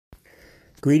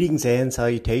Greetings and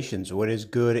salutations. What is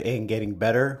good and getting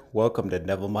better? Welcome to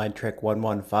Neville Mind Trick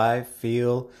 115.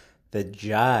 Feel the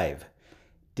jive.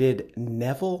 Did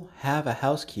Neville have a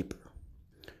housekeeper?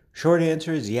 Short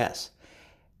answer is yes.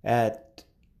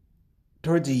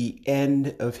 Towards the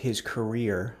end of his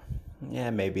career,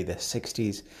 maybe the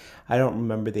 60s, I don't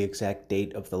remember the exact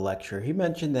date of the lecture, he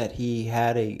mentioned that he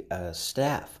had a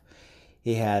staff.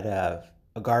 He had a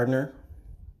gardener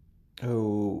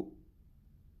who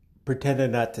pretended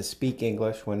not to speak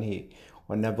English when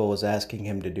Neville was asking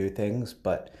him to do things,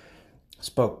 but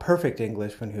spoke perfect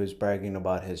English when he was bragging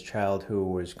about his child who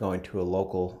was going to a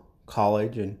local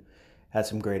college and had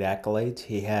some great accolades.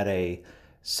 He had a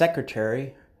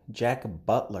secretary, Jack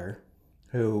Butler,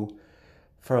 who,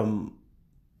 from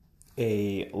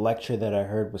a lecture that I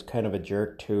heard, was kind of a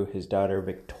jerk to his daughter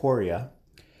Victoria.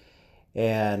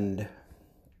 And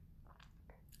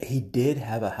he did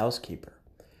have a housekeeper.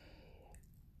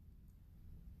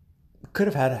 Could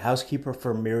have had a housekeeper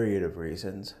for a myriad of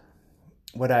reasons.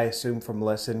 What I assume from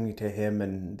listening to him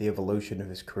and the evolution of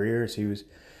his career is he was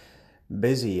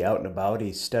busy out and about.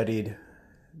 He studied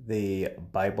the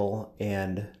Bible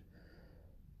and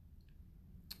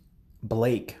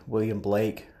William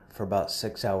Blake, for about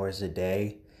 6 hours a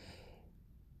day.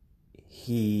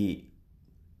 He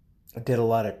did a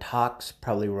lot of talks,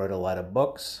 probably wrote a lot of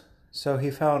books. So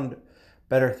he found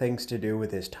better things to do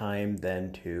with his time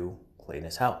than to clean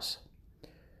his house.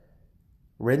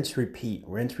 Rinse, repeat,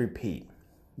 rinse, repeat.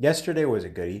 Yesterday was a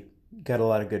goodie. Got a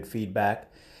lot of good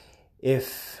feedback.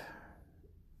 If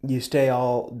you stay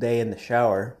all day in the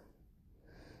shower,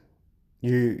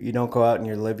 you don't go out and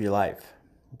you live your life.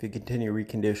 If you continue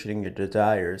reconditioning your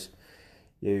desires,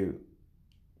 you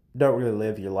don't really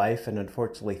live your life, and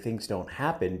unfortunately things don't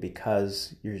happen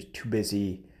because you're too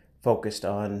busy focused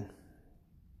on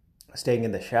staying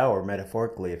in the shower,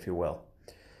 metaphorically, if you will.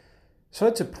 So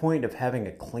it's a point of having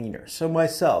a cleaner. So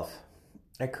myself,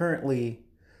 I currently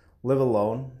live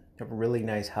alone, have a really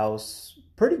nice house,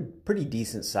 pretty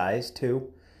decent size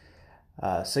too,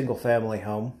 single family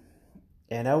home,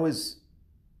 and I was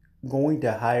going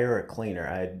to hire a cleaner.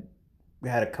 I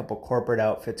had a couple corporate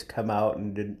outfits come out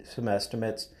and did some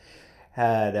estimates,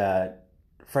 had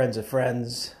friends of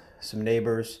friends, some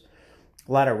neighbors,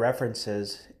 a lot of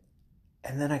references,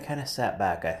 and then I kind of sat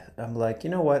back. I'm like, you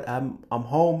know what, I'm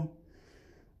home.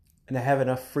 And I have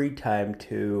enough free time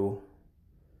to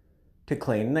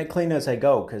clean. And I clean as I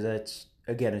go because it's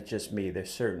just me.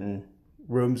 There's certain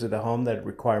rooms of the home that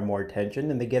require more attention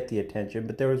and they get the attention.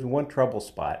 But there was one trouble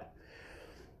spot.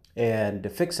 And to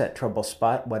fix that trouble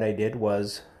spot, what I did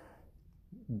was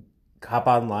hop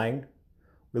online.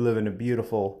 We live in a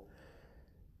beautiful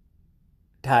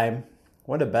time.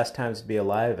 One of the best times to be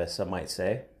alive, as some might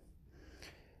say.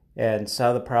 And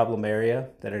saw the problem area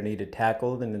that I needed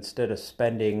tackled, and instead of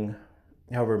spending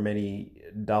however many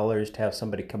dollars to have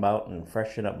somebody come out and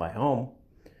freshen up my home,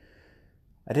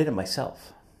 I did it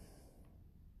myself.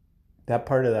 That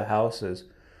part of the house is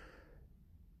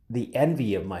the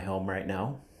envy of my home right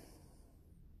now,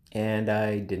 and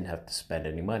I didn't have to spend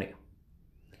any money.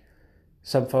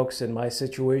 Some folks in my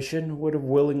situation would have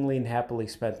willingly and happily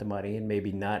spent the money and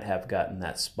maybe not have gotten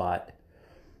that spot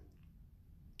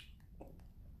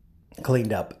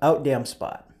cleaned up. Out damn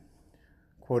spot.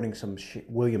 Quoting some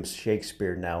William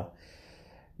Shakespeare now.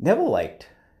 Neville liked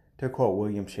to quote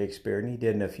William Shakespeare, and he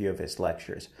did in a few of his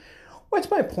lectures.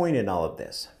 What's my point in all of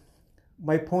this?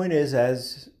 My point is,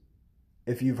 as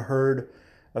if you've heard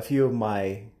a few of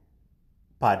my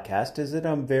podcasts, is that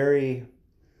I'm very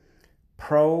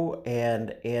pro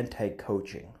and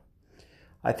anti-coaching.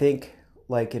 I think,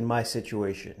 like in my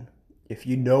situation, if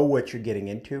you know what you're getting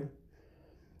into,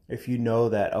 if you know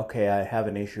that, okay, I have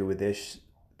an issue with this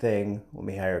thing, let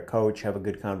me hire a coach, have a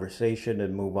good conversation,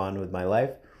 and move on with my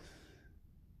life,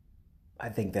 I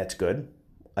think that's good.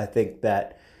 I think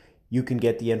that you can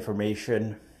get the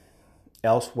information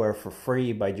elsewhere for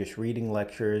free by just reading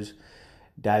lectures,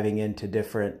 diving into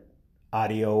different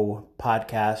audio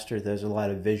podcasts, or there's a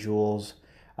lot of visuals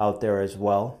out there as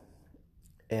well.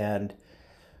 And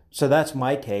so that's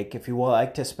my take. If you would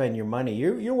like to spend your money,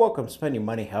 you're welcome to spend your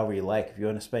money however you like. If you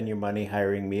want to spend your money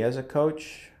hiring me as a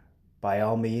coach, by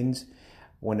all means,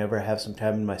 whenever I have some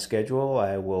time in my schedule,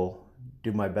 I will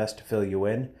do my best to fill you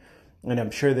in. And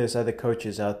I'm sure there's other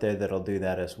coaches out there that'll do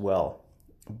that as well.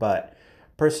 But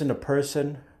person to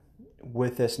person,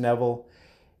 with this Neville,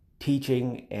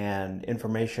 teaching and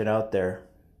information out there,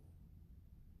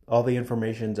 all the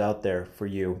information's out there for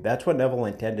you. That's what Neville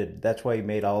intended. That's why he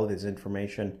made all of his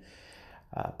information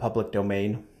public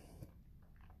domain.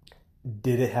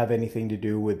 Did it have anything to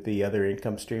do with the other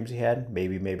income streams he had?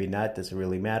 Maybe, maybe not. Doesn't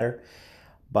really matter.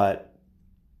 But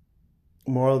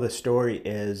moral of the story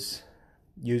is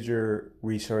use your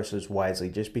resources wisely.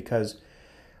 Just because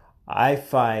I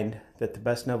find that the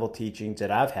best Neville teachings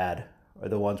that I've had are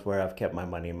the ones where I've kept my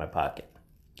money in my pocket.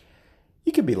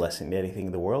 You could be listening to anything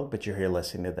in the world, but you're here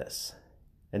listening to this.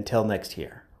 Until next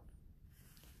year.